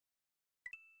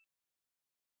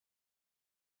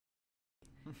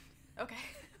Okay.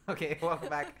 Okay, welcome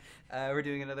back. We're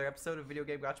doing another episode of Video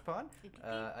Game Gachapon.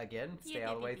 Again, stay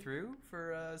all the way through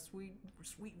for sweet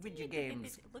video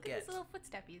games. Look at these little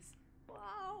footsteppies.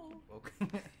 Wow.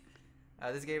 Okay.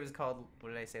 This game is called. What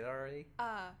did I say that already?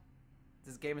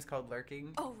 This game is called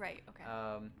Lurking. Oh right. Okay.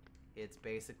 It's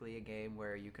basically a game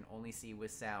where you can only see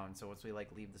with sound. So once we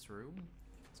leave this room,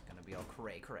 it's gonna be all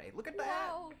cray. Look at that.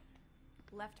 Wow.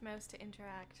 Left mouse to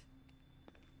interact.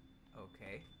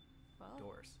 Okay. Well.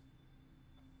 Doors.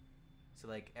 So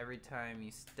like every time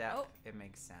you step, it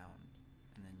makes sound,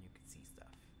 and then you can see stuff.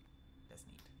 That's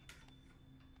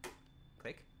neat.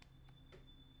 Click.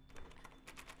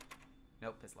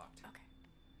 Nope, it's locked. Okay.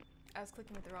 I was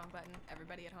clicking with the wrong button.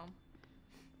 Everybody at home.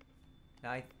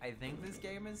 Now I think this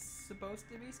game is supposed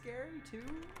to be scary too.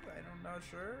 I'm not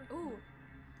sure. Ooh.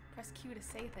 Press Q to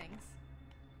say things.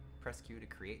 Press Q to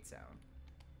create sound.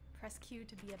 Press Q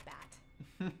to be a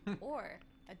bat. Or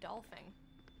a dolphin.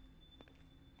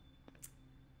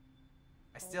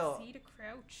 C to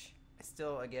crouch. I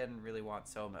still again really want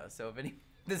Soma. So if any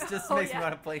this just makes me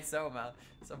want to play Soma,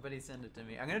 somebody send it to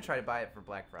me. I'm gonna try to buy it for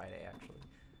Black Friday actually.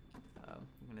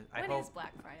 When is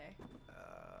Black Friday?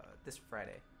 This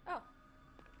Friday.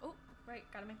 Oh, right.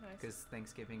 Gotta make noise. Because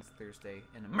Thanksgiving's Thursday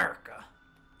in America.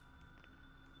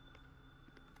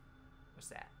 What's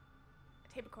that?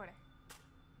 A tape recorder.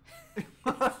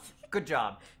 Good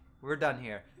job. We're done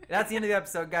here. That's the end of the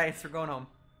episode, guys. We're going home.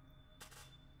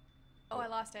 Oh, I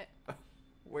lost it.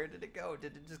 Where did it go?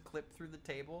 Did it just clip through the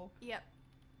table? Yep.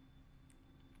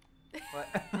 What?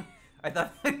 I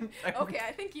thought. Okay,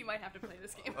 I think you might have to play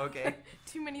this game. Okay.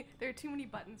 There are too many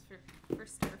buttons for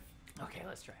Sturf. Okay,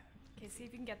 let's try it. Okay, see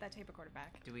if you can get that tape recorder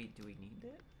back. Do we need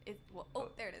it?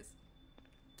 There it is.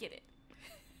 Get it.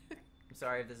 I'm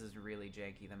sorry if this is really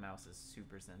janky. The mouse is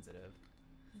super sensitive.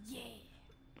 Yeah.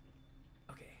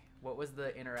 Okay. What was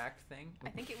the interact thing? I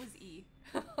think it was E.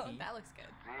 That looks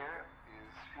good. There is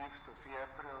 5th of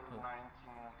April,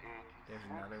 1986. There's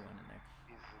another one in there.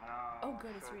 Oh,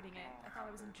 good, it's reading it. I thought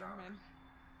it was in German.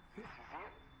 This is it.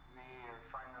 We are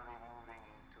finally moving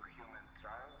into human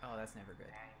trials. Oh, that's never good.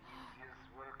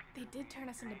 They did turn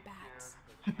us into bats.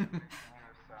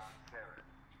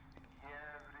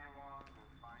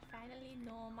 Finally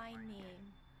know my name.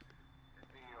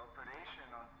 The operation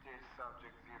on test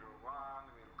subject 01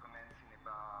 will commence in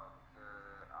about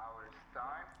hour's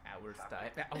time. Hour's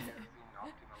time? In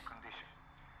optimal condition.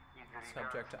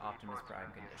 Subject to Optimus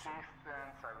Prime condition.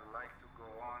 Assistance, I would like to go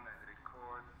on and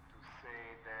record to say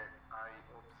that I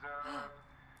observed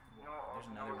There's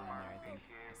another one in there, I think.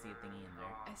 I see a thingy in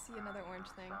there. I see another orange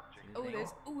thing.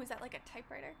 Oh, is that like a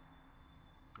typewriter?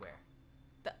 Where?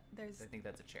 There's. I think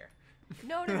that's a chair.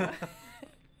 No.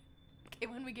 Okay,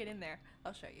 when we get in there,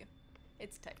 I'll show you.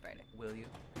 It's a typewriter. Will you?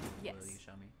 Yes. Will you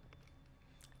show me?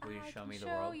 Will you show me the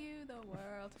show world? you the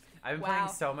world. I've been playing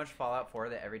so much Fallout 4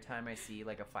 that every time I see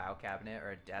like a file cabinet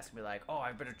or a desk, I'll be like, oh,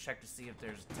 I better check to see if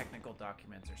there's technical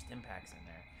documents or stim packs in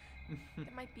there.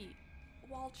 It might be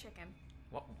wall chicken.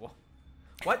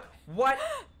 What?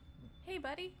 Hey,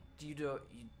 buddy.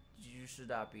 You should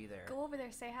not be there. Go over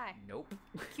there, say hi. Nope.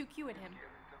 QQ at him.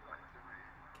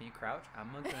 Can you crouch?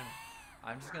 I'm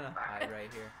just gonna hide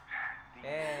right here.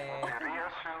 Hey. The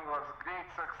reaction was great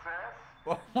success.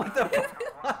 What the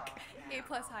fuck? A+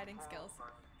 hiding skills.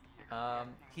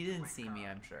 He didn't see me,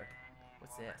 I'm sure.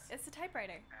 What's this? It's a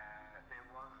typewriter.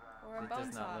 Or a It bone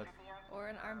does saw. not Or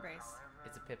an arm brace.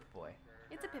 It's a Pip-Boy.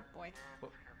 It's a Pip-Boy.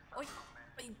 What? Oi,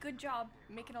 good job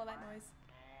making all that noise.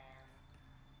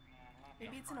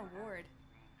 Maybe it's an award.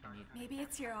 Maybe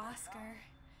it's your Oscar.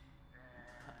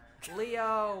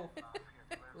 Leo,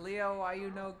 why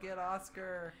you no get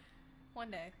Oscar?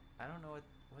 One day. I don't know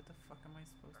what the fuck am I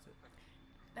supposed to?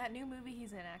 That new movie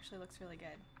he's in actually looks really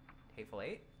good. Hateful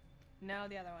Eight? No,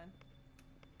 the other one.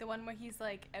 The one where he's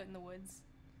like out in the woods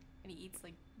and he eats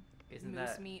like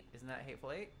moose meat. Isn't that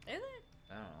Hateful Eight? Is it?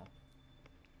 I don't know.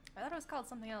 I thought it was called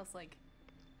something else like.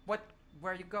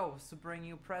 Where you go to bring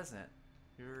you a present?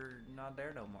 You're not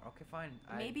there no more. Okay, fine.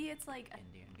 Maybe it's like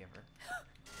Indian giver.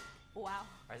 Wow.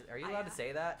 Are you allowed to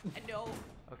say that? No.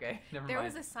 Okay, never mind. There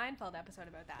was a Seinfeld episode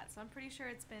about that, so I'm pretty sure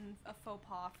it's been a faux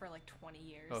pas for like 20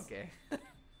 years. Okay.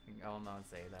 I'll not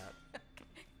say that.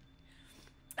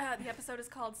 Okay. The episode is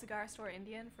called Cigar Store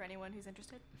Indian for anyone who's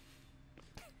interested.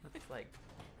 It's like...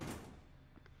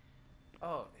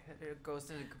 Oh, it goes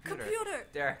to the computer. Computer!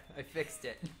 There, I fixed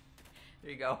it.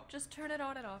 There you go. Just turn it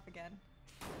on and off again.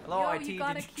 Hello, IT, did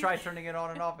you try turning it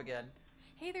on and off again?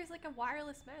 Hey, there's like a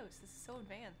wireless mouse. This is so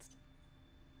advanced.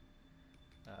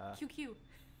 QQ.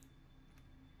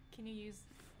 Can you use...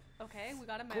 Okay, we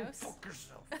got a mouse. Go fuck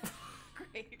yourself.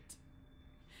 Great.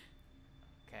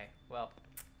 Okay, well,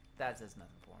 That says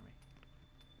nothing for me.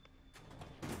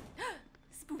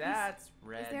 Spookies. That's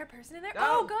red. Is there a person in there?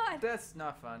 Oh, Oh God! That's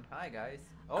not fun. Hi guys.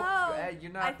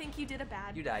 You're not. I think you did a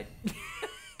bad. You died.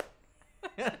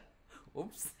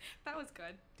 Oops. That was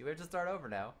good. Do we have to start over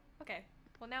now? Okay.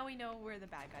 Well, now we know where the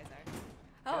bad guys are.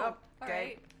 Oh, Yep, all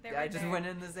okay. right. I just went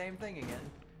in the same thing again.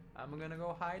 I'm gonna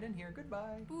go hide in here.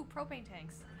 Goodbye. Ooh, propane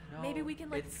tanks. No, Maybe we can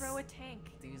like it's- throw a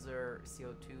tank. These are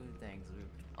CO2 things. We've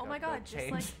Oh got my to go God!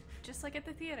 change. Just like at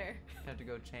the theater. Have to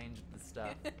go change the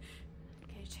stuff.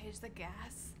 Okay, change the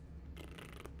gas.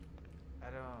 I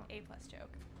don't. A+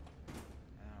 joke.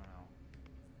 I don't know.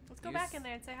 Let's go back in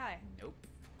there and say hi. Nope.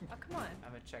 Oh, come on.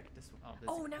 I'm gonna check this one.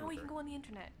 Oh, now we can go on the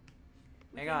internet.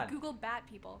 We Hang can on. Google bat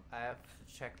people. I have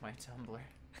to check my Tumblr.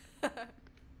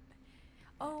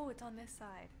 Oh, it's on this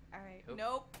side. All right. Oop.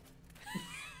 Nope.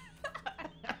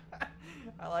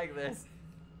 I like this.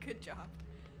 Good job.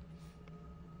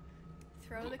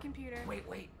 Throw the computer. Wait.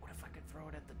 What if I could throw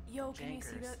it at the Yo, can you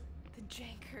see jankers? the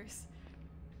jankers?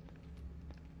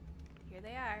 Here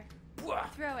they are. Wah!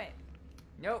 Throw it.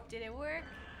 Nope. Did it work?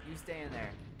 You stay in there.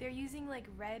 They're using like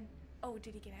red. Oh,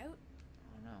 did he get out?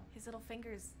 Oh no. His little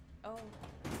fingers. Oh.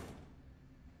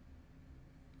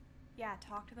 Yeah,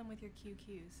 talk to them with your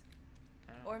QQs.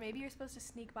 I don't- Or maybe you're supposed to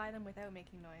sneak by them without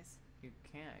making noise. You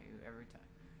can't. You every time.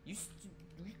 You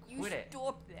You quit it.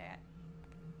 stop that.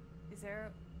 Is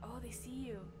there? Oh, they see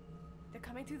you. They're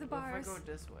coming through the What bars. if I go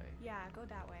this way? Yeah, go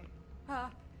that way. Huh.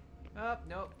 Oh,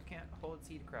 nope. Can't hold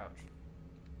C to crouch.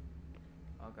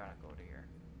 Oh, gotta go to here.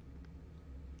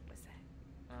 What's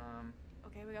that?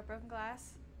 Okay. Okay, we got broken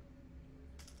glass.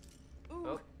 Ooh.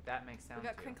 Oh, that makes sound We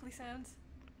got too. crinkly sounds.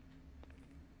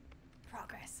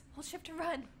 Progress. Hold shift to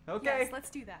run. Okay. Yes, let's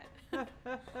do that.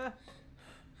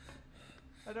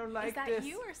 I don't like Is that this.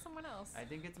 you or someone else? I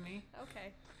think it's me.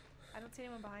 Okay. I don't see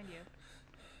anyone behind you.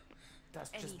 That's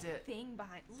just it. Anything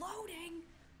behind. Loading!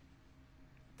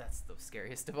 That's the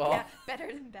scariest of all. Yeah, better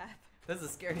than death. That's the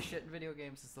scariest shit in video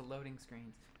games is the loading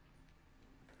screens.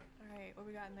 Alright, what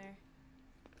we got in there?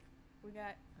 We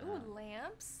got,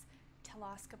 lamps.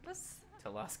 Telescopus.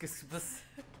 Telescopus.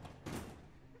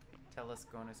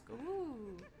 Telesconoscope.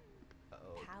 Ooh.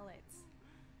 Uh-oh. Pallets.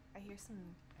 I hear some,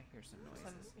 I hear some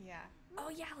noises. yeah. Oh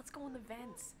yeah, let's go in the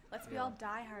vents. Let's be Yeah. all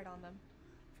die hard on them.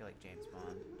 I feel like James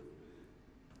Bond.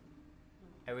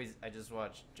 I just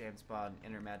watched James Bond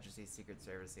Inner Majesty's Secret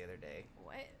Service the other day.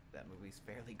 What? That movie's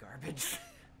fairly garbage.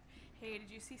 Hey,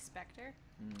 did you see Spectre?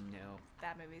 No.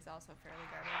 That movie's also fairly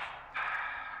garbage.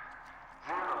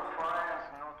 Zero files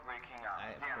not waking up.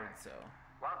 I have heard so.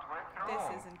 What went wrong?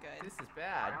 This isn't good. This is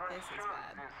bad. I was This is sure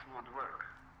bad. this would work.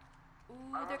 Ooh,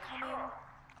 I they're was coming. sure.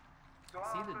 So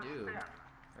See the understand. dude.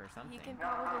 Or something. He can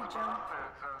Now probably those jump.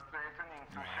 bastards are threatening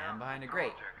to Man, share behind a the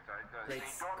grate. project. Great- They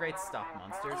don't great know stuff, the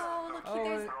monsters. importance Oh, look, of Oh,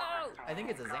 there's. the Oh! project I think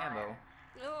it's a Zambo.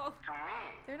 Oh! To me,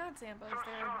 They're not Zambos, so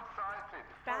they're short-sighted,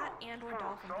 bat full- and or full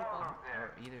dolphin soul people. out there.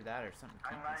 Or either that or something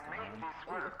And I kinky's going make on. this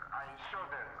work. I show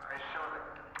them.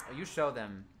 Oh, you show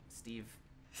them, Steve.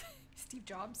 Steve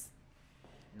Jobs.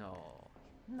 No.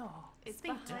 No. It's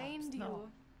Steve behind Jobs, you.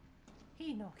 no.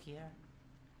 He no here.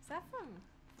 Is that from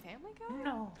Family Guy?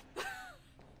 No.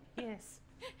 Yes.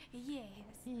 Yes.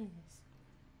 Yes.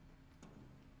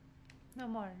 No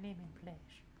more living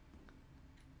flesh.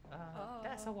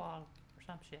 That's a Oh. wall or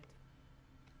some shit.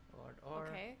 Or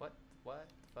Okay. What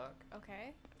the fuck?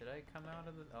 Okay. Did I come out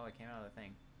of the? Oh, I came out of the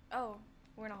thing. Oh,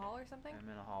 we're in a hall or something? I'm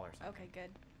in a hall or something. Okay,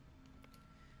 good.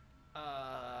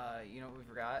 You know what we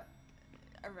forgot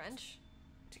A wrench?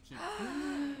 to keep.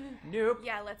 Nope.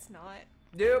 Yeah, let's not.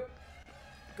 Nope.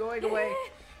 Going away.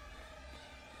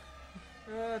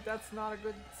 That's not a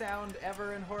good sound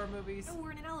ever in horror movies. Oh,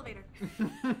 we're in an elevator.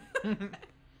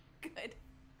 Good.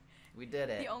 We did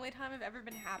it. The only time I've ever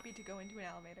been happy to go into an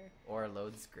elevator. Or a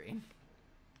load screen.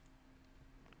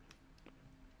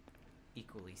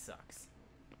 Equally sucks.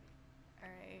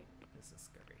 Alright. This is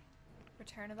scary.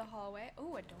 Return to the hallway.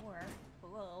 Oh, a door.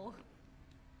 Whoa.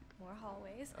 More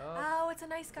hallways. Oh, Oh, it's a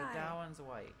nice guy. That one's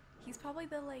white. He's probably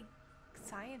the, like,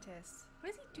 scientist. What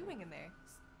is he doing in there?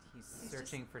 He's He's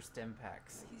searching for stim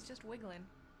packs. He's just wiggling.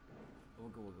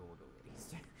 Wiggle, wiggle,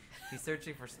 wiggle. He's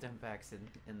searching for stim packs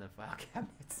in the file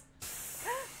cabinets.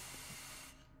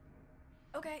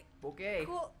 Okay. Okay.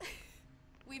 Cool.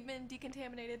 We've been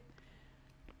decontaminated.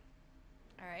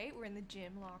 Alright, we're in the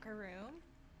gym locker room.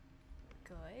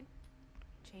 Good.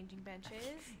 Changing benches.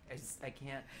 I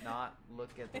can't not look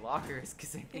at the lockers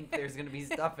because I think there's gonna be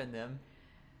stuff in them.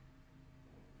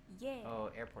 Yeah. Oh,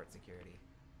 airport security.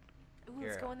 Ooh, Here,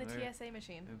 let's go in the let me- TSA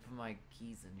machine. Let me put my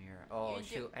keys in here. Oh You do-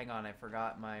 shoot! Hang on, I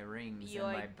forgot my rings Your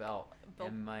and my belt belt.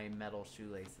 and my metal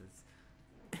shoelaces.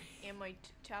 And my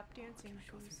tap dancing Go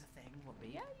through shoes. the thing. What, me?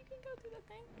 Yeah, you can go through the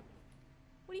thing.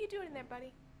 What are you doing in there,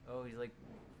 buddy? Oh, he's like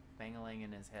bangling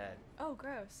in his head. Oh,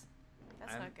 gross.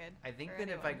 That's not good. I think that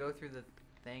if I go through the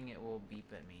thing, it will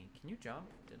beep at me. Can you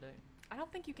jump? Did I? I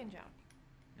don't think you can jump.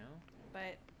 No?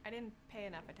 But I didn't pay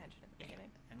enough attention at the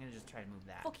beginning. I'm gonna just try to move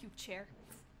that. Fuck you, chair.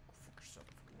 Fuck yourself.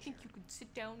 Think you can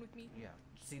sit down with me? Yeah.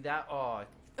 See that? Oh,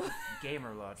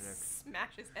 gamer logic.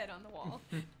 Smash his head on the wall.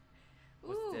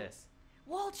 What's Ooh, this?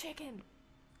 wall chicken.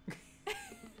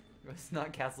 It's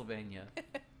not Castlevania.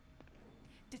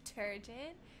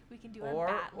 Detergent. We can do Or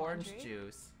our bat orange laundry.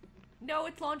 juice. No,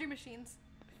 it's laundry machines.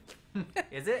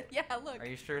 Is it? Yeah, look. Are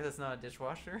you sure that's not a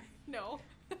dishwasher? No.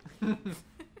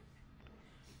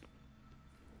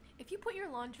 If you put your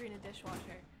laundry in a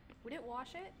dishwasher, would it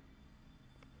wash it?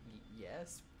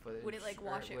 Yes, but Would it, like,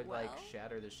 wash it would well? like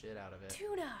shatter the shit out of it.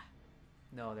 Tuna.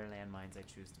 No, they're landmines. I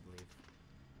choose to believe.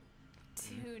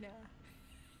 Tuna.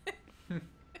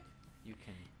 You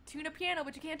can. Tuna piano,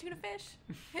 but you can't tuna fish.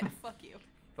 Fuck you.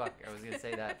 Fuck, I was gonna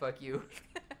say that. Fuck you.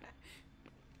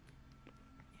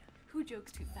 Who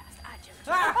jokes too fast? I joke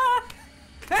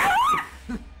too Ah!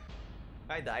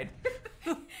 I died.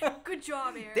 fast. Good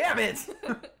job, Aaron. Damn it!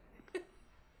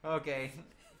 Okay.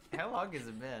 How long has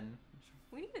it been?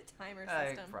 We need a timer I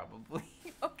system. probably.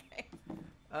 Okay.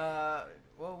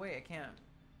 Well, wait, I can't.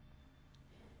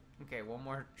 Okay, one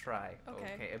more try.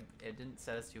 Okay. It didn't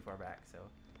set us too far back, so.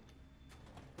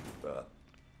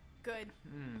 Good.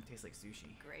 Tastes like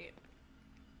sushi. Great.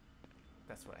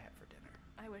 That's what I had for dinner.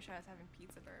 I wish I was having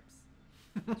pizza burps.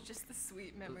 It's just the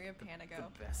sweet memory of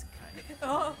Panago. The best kind of.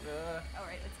 Oh.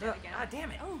 Alright, let's do it again. Ah,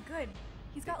 damn it! Oh, good.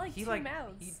 He's got like two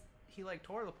mouths. He like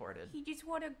teleported. He just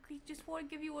wanna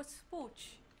give you a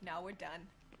smooch. Now we're done.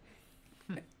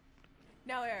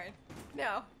 Now, Aaron.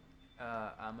 No.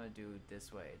 I'm gonna do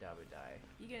this way, Dabu die.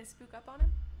 You gonna spook up on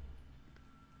him?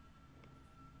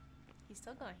 He's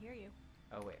still gonna hear you.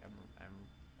 Oh wait, I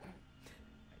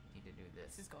need to do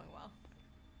this. This is going well.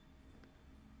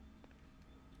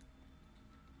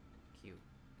 Cute.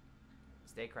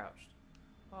 Stay crouched.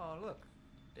 Oh look,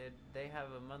 they have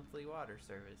a monthly water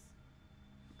service.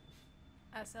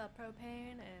 I sell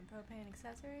propane and propane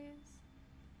accessories.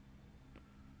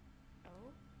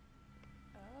 Oh.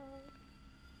 Oh.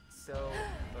 So,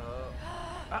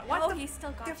 what oh, the he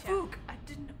still got the you. fuck? I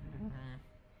didn't.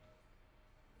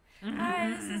 Hi,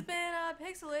 this has been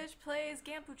Pixelish plays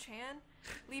Gampu-chan.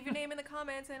 Leave your name in the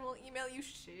comments and we'll email you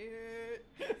shit.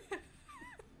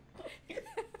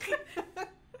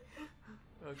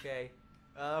 Okay.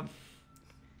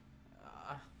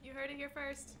 You heard it here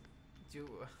first. Do.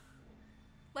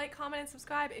 Like, comment, and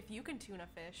subscribe if you can tuna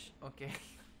fish. Okay.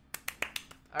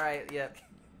 All right. Yep.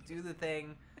 Do the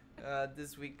thing.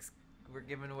 This week's we're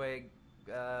giving away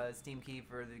Steam key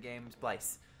for the game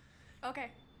Splice. Okay.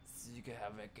 So you can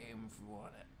have that game if you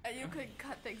want it. You could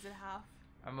cut things in half.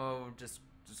 I'm gonna just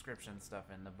description stuff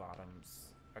in the bottoms.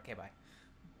 Okay, bye.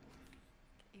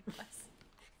 A plus.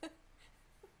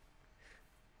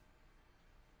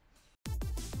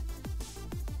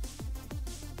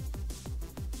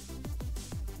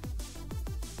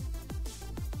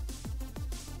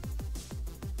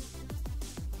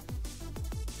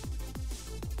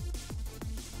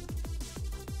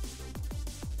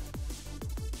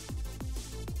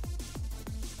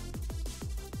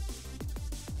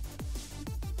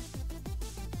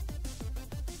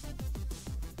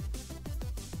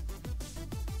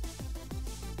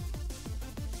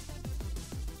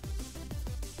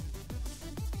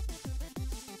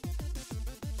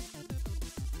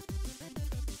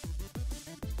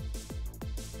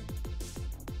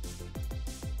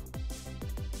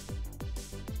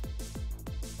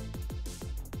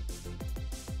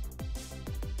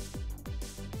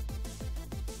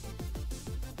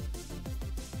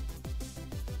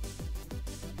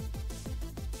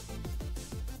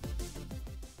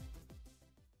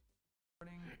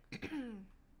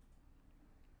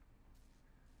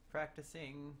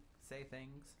 Practicing, say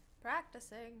things.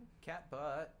 Practicing. Cat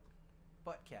butt.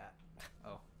 Butt cat.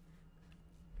 Oh.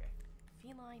 Okay.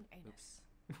 Feline anus.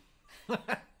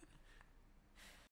 Oops.